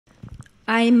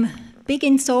I'm big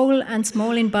in soul and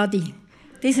small in body.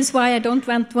 This is why I don't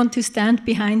want to stand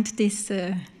behind this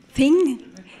thing.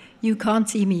 You can't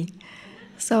see me.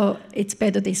 So it's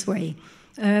better this way.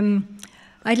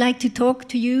 I'd like to talk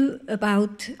to you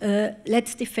about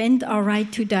let's defend our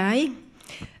right to die.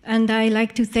 And I'd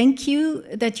like to thank you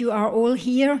that you are all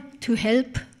here to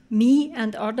help me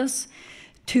and others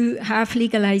to have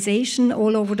legalization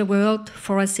all over the world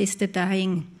for assisted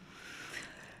dying.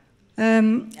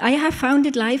 I have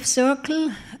founded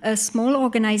LifeCircle, a small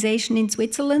organization in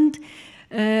Switzerland,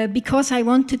 because I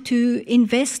wanted to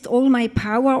invest all my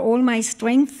power, all my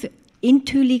strength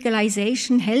into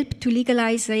legalization, help to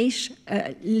legalize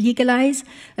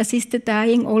assisted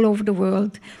dying all over the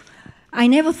world. I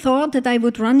never thought that I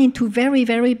would run into very,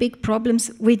 very big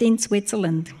problems within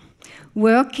Switzerland.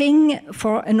 Working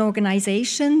for an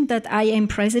organization that I am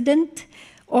president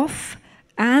of,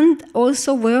 and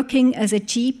also working as a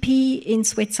GP in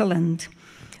Switzerland.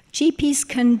 GPs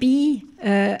can be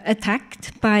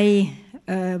attacked by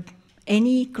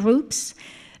any groups.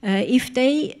 If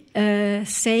they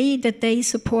say that they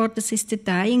support assisted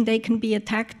dying, they can be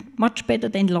attacked much better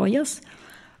than lawyers.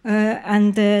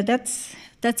 And that's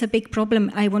a big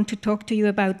problem. I want to talk to you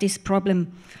about this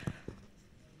problem.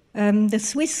 The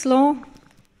Swiss law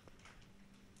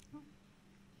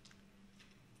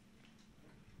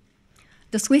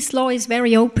is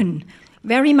very open,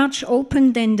 very much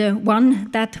open than the one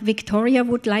that Victoria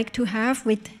would like to have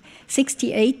with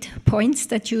 68 points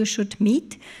that you should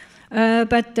meet.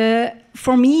 But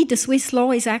for me, the Swiss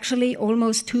law is actually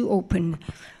almost too open.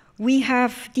 We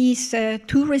have these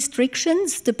two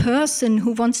restrictions. The person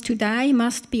who wants to die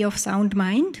must be of sound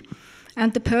mind,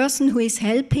 and the person who is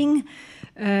helping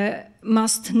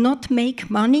must not make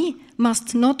money,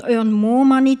 must not earn more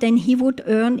money than he would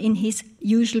earn in his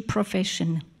usual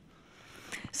profession.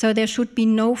 So there should be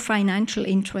no financial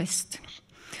interest.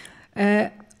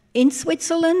 In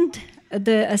Switzerland,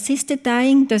 the assisted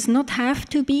dying does not have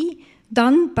to be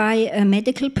done by a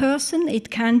medical person. It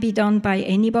can be done by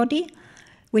anybody,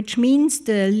 which means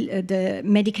the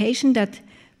medication that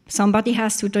somebody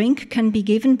has to drink can be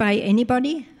given by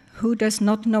anybody who does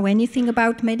not know anything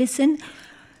about medicine.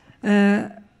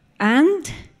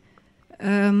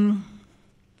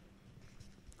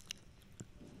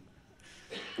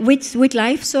 With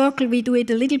LifeCircle, we do it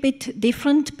a little bit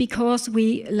different because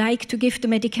we like to give the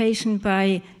medication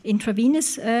by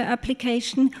intravenous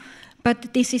application,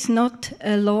 but this is not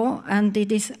a law, and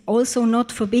it is also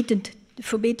not forbidden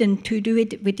to do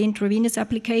it with intravenous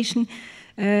application.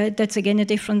 That's again a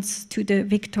difference to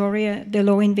the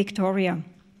law in Victoria.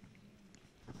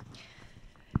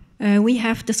 We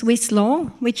have the Swiss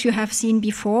law, which you have seen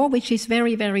before, which is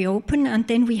very, very open, and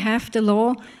then we have the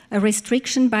law, a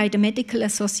restriction by the medical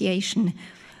association.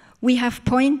 We have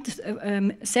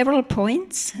several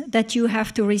points that you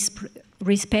have to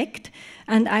respect,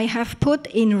 and I have put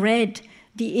in red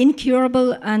the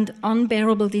incurable and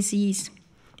unbearable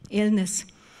illness.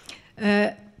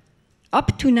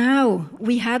 Up to now,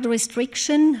 we had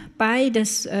restriction by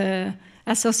this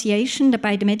association,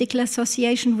 by the medical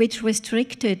association, which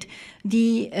restricted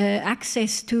the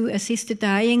access to assisted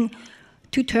dying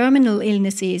to terminal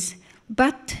illnesses.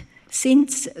 But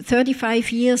since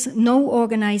 35 years, no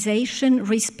organization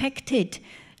respected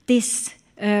this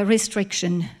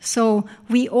restriction. So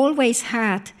we always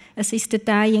had assisted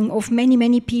dying of many,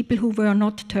 many people who were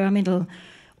not terminal.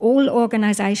 All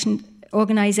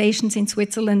organizations in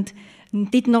Switzerland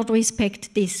did not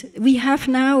respect this. We have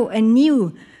now a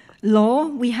new law,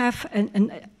 we have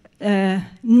a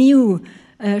new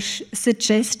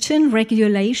suggestion,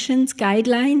 regulations,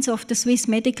 guidelines of the Swiss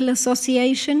Medical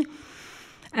Association,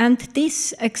 and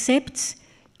this accepts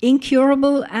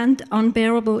incurable and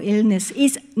unbearable illness,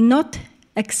 is not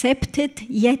accepted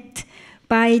yet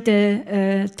by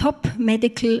the top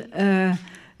medical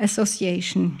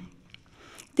association.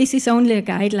 This is only a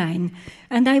guideline,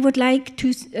 and I would like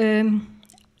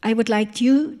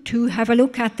you to have a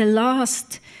look at the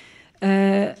last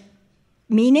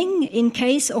meaning in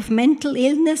case of mental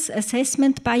illness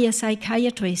assessment by a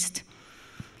psychiatrist.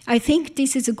 I think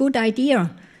this is a good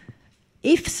idea.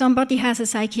 If somebody has a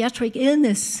psychiatric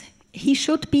illness, he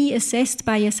should be assessed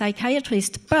by a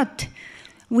psychiatrist, but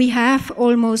we have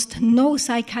almost no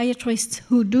psychiatrists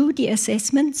who do the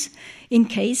assessments in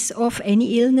case of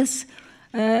any illness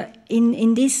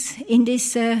in this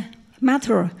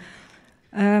matter.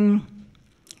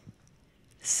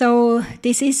 So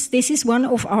this is one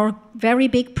of our very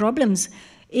big problems.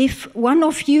 If one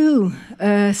of you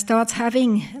starts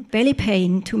having belly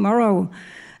pain tomorrow,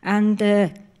 and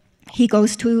he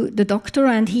goes to the doctor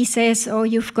and he says, "Oh,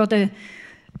 you've got a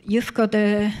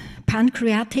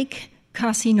pancreatic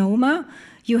carcinoma,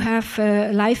 you have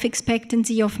a life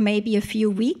expectancy of maybe a few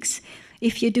weeks.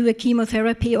 If you do a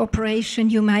chemotherapy operation,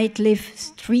 you might live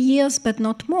 3 years, but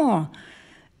not more.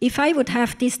 If I would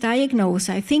have this diagnosis,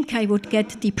 I think I would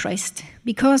get depressed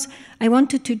because I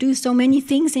wanted to do so many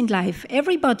things in life.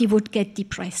 Everybody would get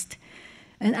depressed.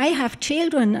 And I have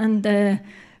children, and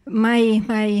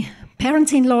my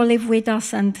parents-in-law live with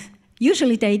us, and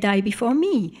usually they die before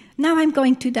me. Now I'm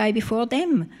going to die before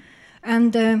them.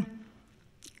 And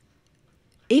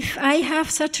if I have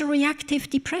such a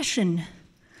reactive depression,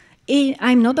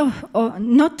 I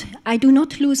do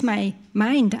not lose my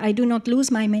mind. I do not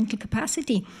lose my mental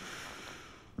capacity.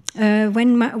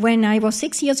 When I was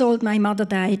 6 years old, my mother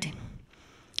died.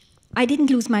 I didn't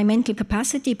lose my mental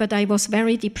capacity, but I was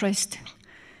very depressed.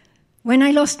 When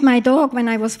I lost my dog when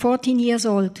I was 14 years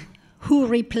old, who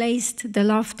replaced the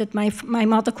love that my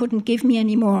mother couldn't give me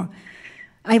anymore?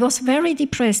 I was very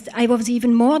depressed. I was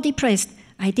even more depressed.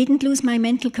 I didn't lose my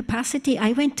mental capacity.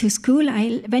 I went to school,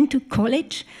 I went to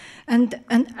college, and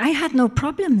I had no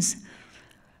problems.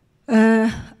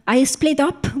 I split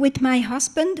up with my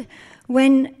husband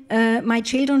when my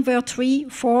children were 3,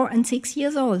 4, and 6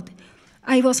 years old.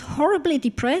 I was horribly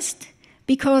depressed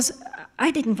because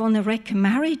I didn't want to wreck a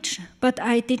marriage, but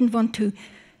I didn't want to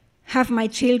have my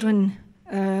children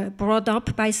brought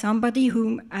up by somebody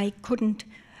whom I couldn't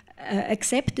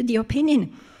accept the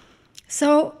opinion.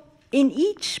 So in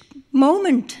each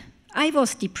moment, I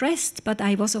was depressed, but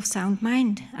I was of sound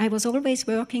mind. I was always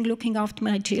working, looking after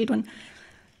my children.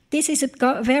 This is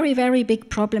a very, very big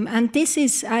problem. And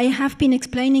I have been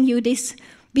explaining you this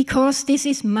because this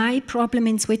is my problem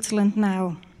in Switzerland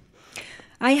now.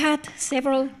 I had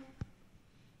several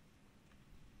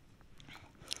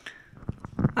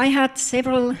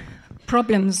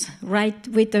problems, right,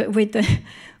 with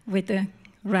the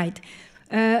right.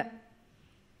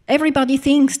 Everybody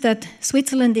thinks that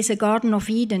Switzerland is a Garden of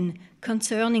Eden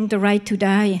concerning the right to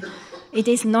die. It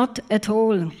is not at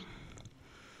all.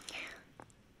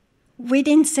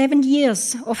 Within 7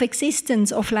 years of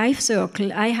existence of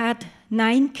LifeCircle, I had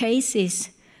 9 cases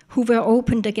who were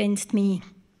opened against me.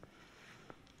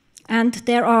 And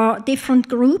there are different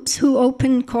groups who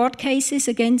open court cases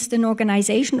against an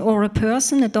organization or a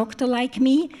person, a doctor like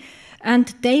me,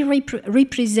 and they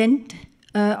represent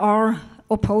our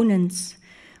opponents.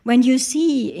 When you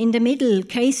see in the middle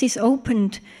cases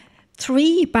opened,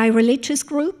 3 by religious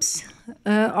groups,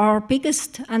 our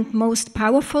biggest and most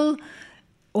powerful,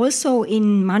 also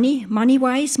in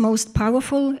money-wise, most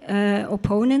powerful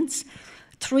opponents,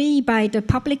 3 by the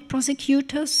public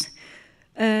prosecutors,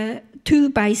 2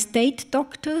 by state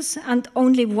doctors, and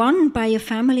only 1 by a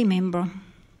family member.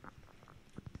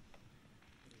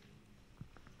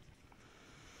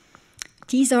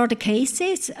 These are the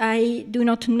cases. I do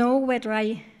not know whether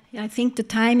I think the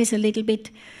time is a little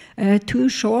bit too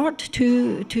short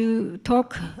to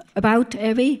talk about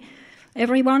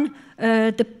everyone.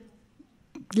 The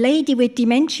lady with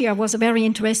dementia was a very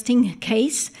interesting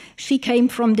case. She came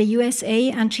from the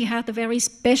USA and she had a very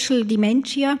special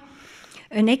dementia,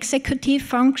 an executive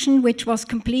function which was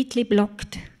completely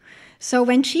blocked. So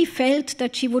when she felt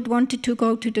that she would wanted to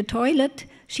go to the toilet,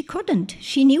 she couldn't.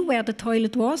 She knew where the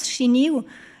toilet was. She knew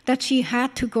that she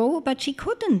had to go, but she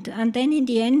couldn't. And then in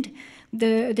the end,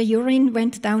 the urine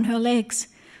went down her legs.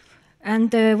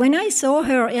 And when I saw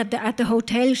her at the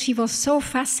hotel, she was so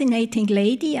fascinating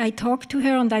lady. I talked to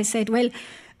her and I said, well,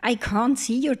 I can't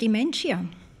see your dementia.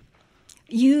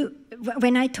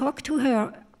 When I talked to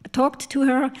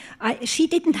her, she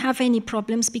didn't have any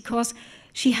problems because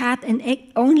she had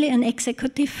only an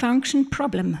executive function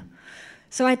problem.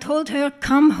 So I told her,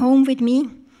 come home with me.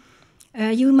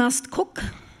 You must cook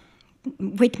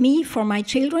with me for my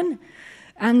children.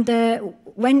 And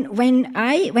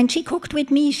when she cooked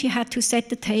with me, she had to set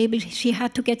the table, she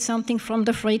had to get something from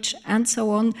the fridge, and so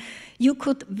on. You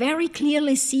could very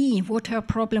clearly see what her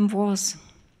problem was.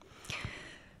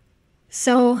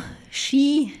 So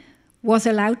she was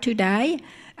allowed to die,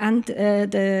 and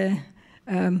the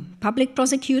public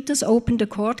prosecutors opened a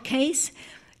court case.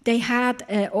 They had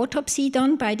an autopsy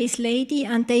done by this lady,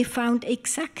 and they found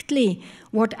exactly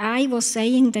what I was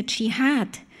saying that she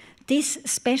had. This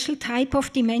special type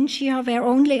of dementia where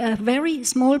only a very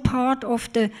small part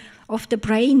of the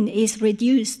brain is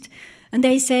reduced. And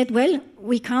they said, well,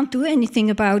 we can't do anything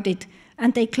about it.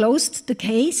 And they closed the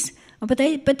case, but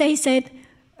they said,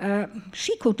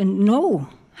 she couldn't know.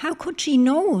 How could she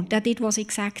know that it was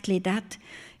exactly that?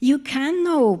 You can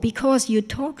know because you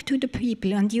talk to the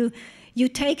people and you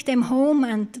take them home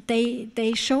and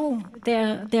they show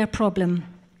their problem.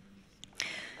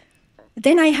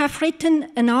 Then I have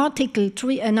written an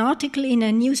article in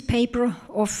a newspaper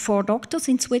for doctors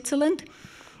in Switzerland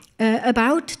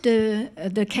about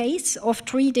the case of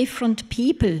 3 different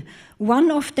people.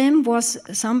 One of them was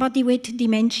somebody with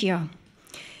dementia.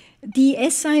 The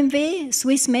SAMW,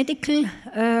 Swiss Medical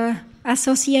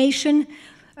Association,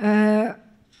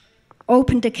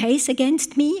 opened a case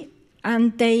against me,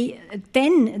 and there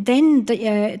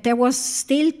was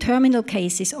still terminal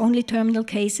cases, only terminal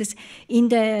cases in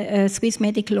the Swiss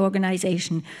Medical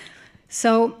Organization.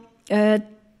 So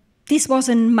this was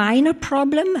a minor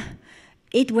problem.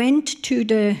 It went to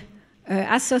the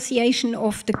association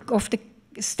of the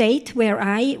state where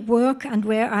I work and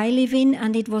where I live in,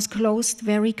 and it was closed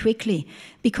very quickly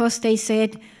because they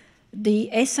said the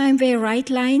SAMW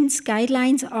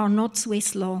guidelines are not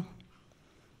Swiss law.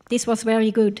 This was very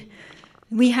good.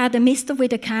 We had a mister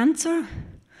with a cancer.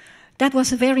 That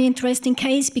was a very interesting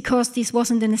case because this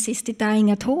wasn't an assisted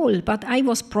dying at all, but I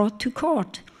was brought to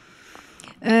court.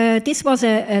 This was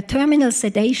a terminal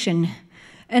sedation.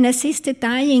 An assisted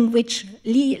dying which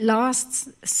lasts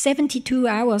 72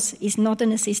 hours is not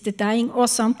an assisted dying, or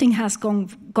something has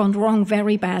gone wrong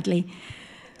very badly.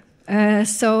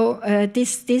 So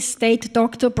this state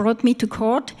doctor brought me to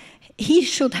court. He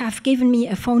should have given me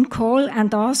a phone call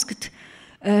and asked,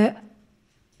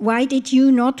 why did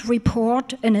you not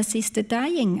report an assisted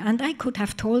dying? And I could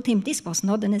have told him this was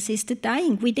not an assisted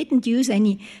dying. We didn't use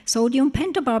any sodium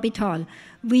pentobarbital.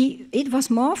 It was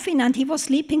morphine, and he was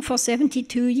sleeping for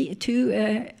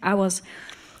 72 hours.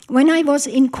 When I was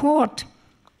in court,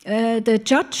 the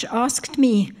judge asked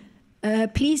me,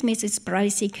 please, Mrs.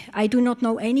 Preisig, I do not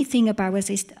know anything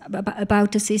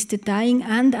about assisted dying,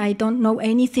 and I don't know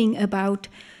anything about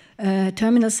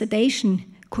terminal sedation.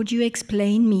 Could you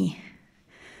explain me?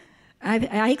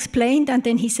 I explained, and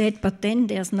then he said, but then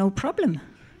there's no problem.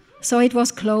 So it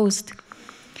was closed.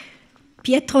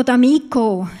 Pietro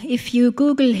D'Amico, if you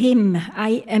Google him,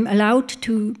 I am allowed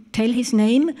to tell his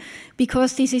name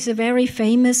because this is a very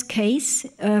famous case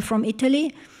from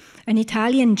Italy, an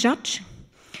Italian judge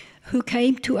who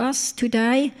came to us to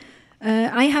die.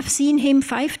 I have seen him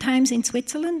 5 times in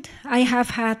Switzerland. I have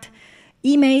had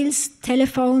emails,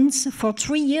 telephones for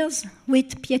 3 years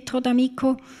with Pietro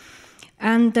D'Amico.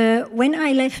 And when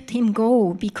I let him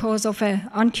go because of an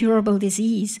incurable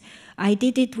disease, I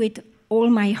did it with all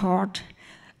my heart,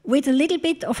 with a little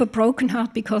bit of a broken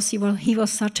heart because he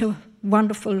was such a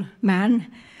wonderful man.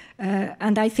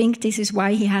 And I think this is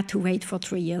why he had to wait for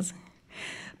 3 years.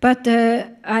 But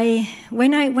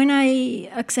when I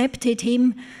accepted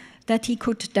him that he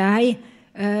could die,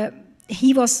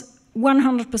 he was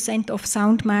 100% of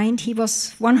sound mind. He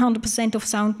was 100% of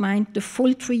sound mind the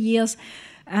full 3 years.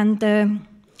 And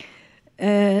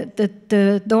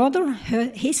the daughter,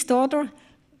 his daughter,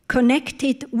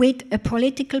 connected with a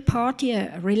political party,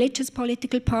 a religious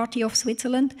political party of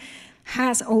Switzerland,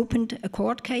 has opened a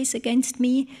court case against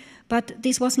me. But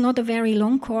this was not a very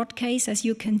long court case, as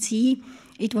you can see.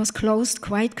 It was closed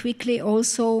quite quickly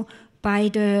also by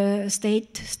the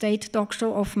state doctor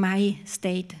of my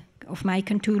state, of my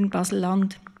canton,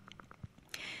 Basel-Land.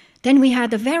 Then we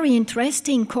had a very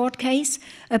interesting court case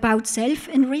about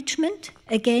self-enrichment,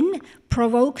 again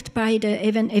provoked by the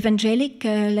Evangelic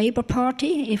Labour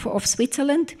Party of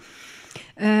Switzerland.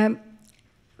 I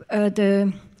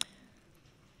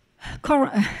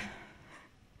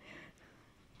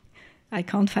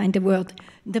can't find the word.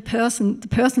 The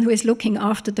person who is looking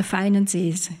after the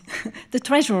finances, the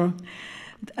treasurer.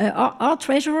 Our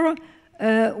treasurer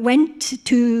went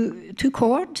to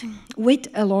court with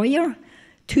a lawyer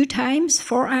 2 times,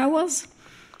 4 hours.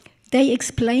 They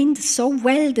explained so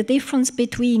well the difference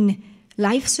between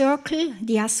LifeCircle,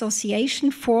 the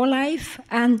association for life,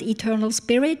 and Eternal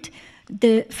Spirit,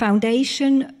 the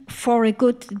foundation for a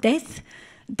good death,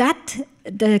 that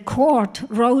the court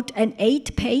wrote an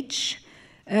 8-page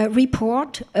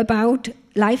report about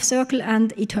LifeCircle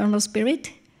and Eternal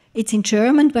Spirit. It's in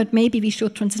German, but maybe we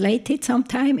should translate it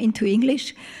sometime into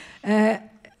English.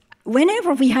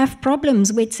 Whenever we have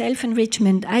problems with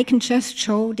self-enrichment, I can just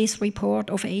show this report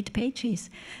of 8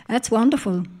 pages. That's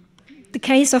wonderful. The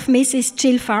case of Mrs.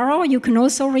 Jill Farrow, you can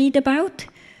also read about.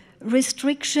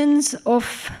 Restrictions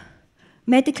of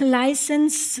medical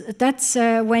license, that's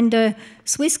when the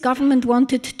Swiss government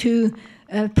wanted to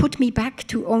put me back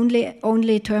to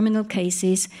only terminal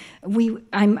cases.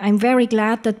 I'm very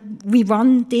glad that we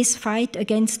won this fight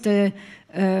against the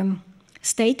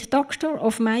state doctor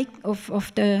of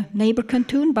the neighbor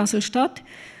canton, Basel-Stadt.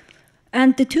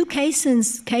 And the 2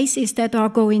 cases that are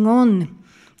going on,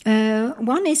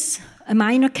 one is a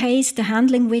minor case, the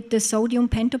handling with the sodium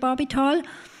pentobarbital.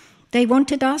 They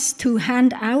wanted us to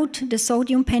hand out the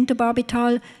sodium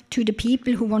pentobarbital to the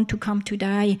people who want to come to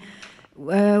die,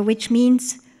 which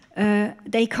means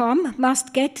they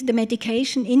must get the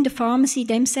medication in the pharmacy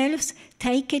themselves,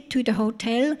 take it to the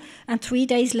hotel, and 3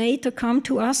 days later come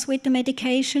to us with the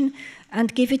medication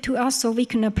and give it to us so we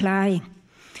can apply.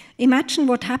 Imagine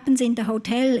what happens in the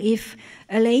hotel if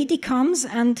a lady comes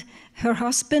and her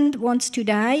husband wants to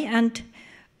die, and,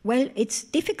 well, it's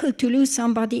difficult to lose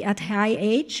somebody at high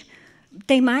age.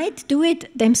 They might do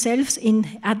it themselves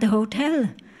at the hotel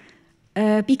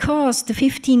because the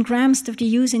 15 grams that we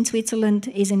use in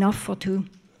Switzerland is enough for 2.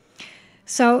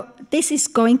 So this is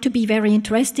going to be very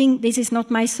interesting. This is not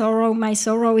my sorrow. My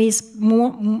sorrow is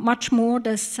much more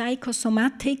the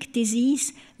psychosomatic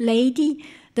disease lady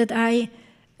that I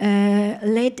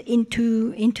led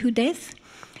into death.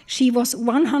 She was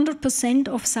 100%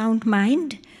 of sound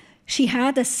mind. She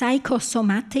had a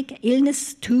psychosomatic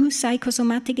illness, 2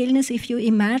 psychosomatic illness. If you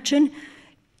imagine,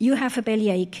 you have a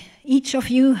bellyache. Each of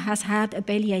you has had a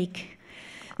bellyache.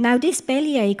 Now this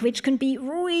bellyache, which can be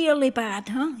really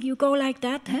bad, you go like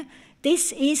that,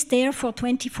 this is there for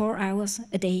 24 hours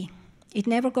a day. It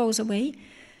never goes away.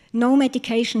 No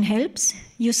medication helps.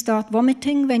 You start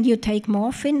vomiting when you take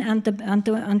morphine, and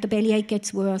the bellyache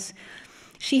gets worse.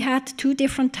 She had 2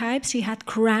 different types. She had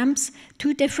cramps,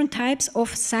 2 different types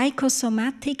of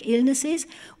psychosomatic illnesses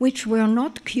which were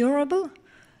not curable.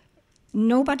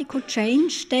 Nobody could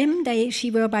change them. She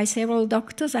were by several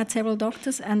doctors,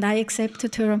 and I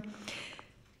accepted her.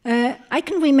 I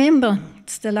can remember,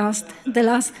 it's the last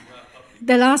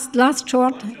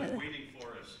short.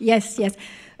 Yes.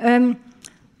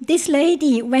 This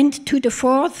lady went to the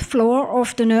 4th floor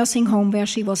of the nursing home where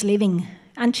she was living,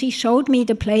 and she showed me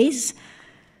the place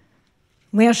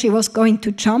where she was going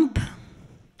to jump.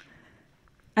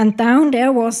 And down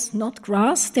there was not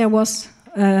grass, there was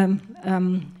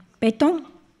beton,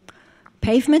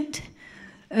 pavement.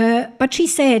 But she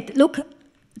said, look,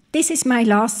 this is my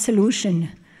last solution.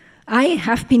 I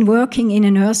have been working in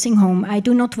a nursing home. I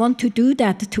do not want to do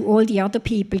that to all the other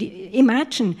people.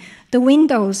 Imagine the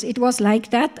windows, it was like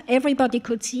that. Everybody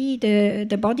could see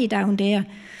the body down there.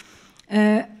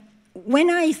 When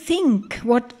I think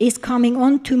what is coming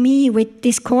on to me with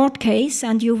this court case,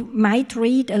 and you might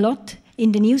read a lot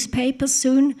in the newspapers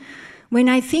soon, when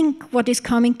I think what is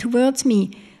coming towards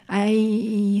me,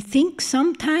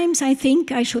 sometimes I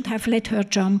think I should have let her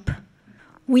jump.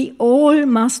 We all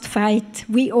must fight.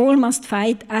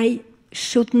 I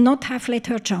should not have let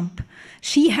her jump.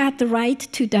 She had the right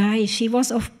to die. She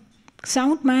was of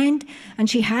sound mind, and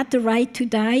she had the right to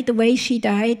die the way she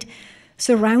died,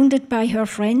 surrounded by her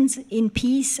friends in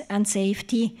peace and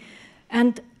safety.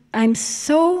 And I'm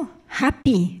so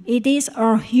happy. It is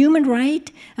our human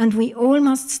right, and we all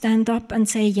must stand up and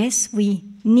say, yes, we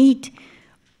need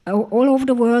all over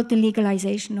the world the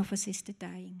legalization of assisted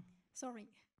dying. Sorry.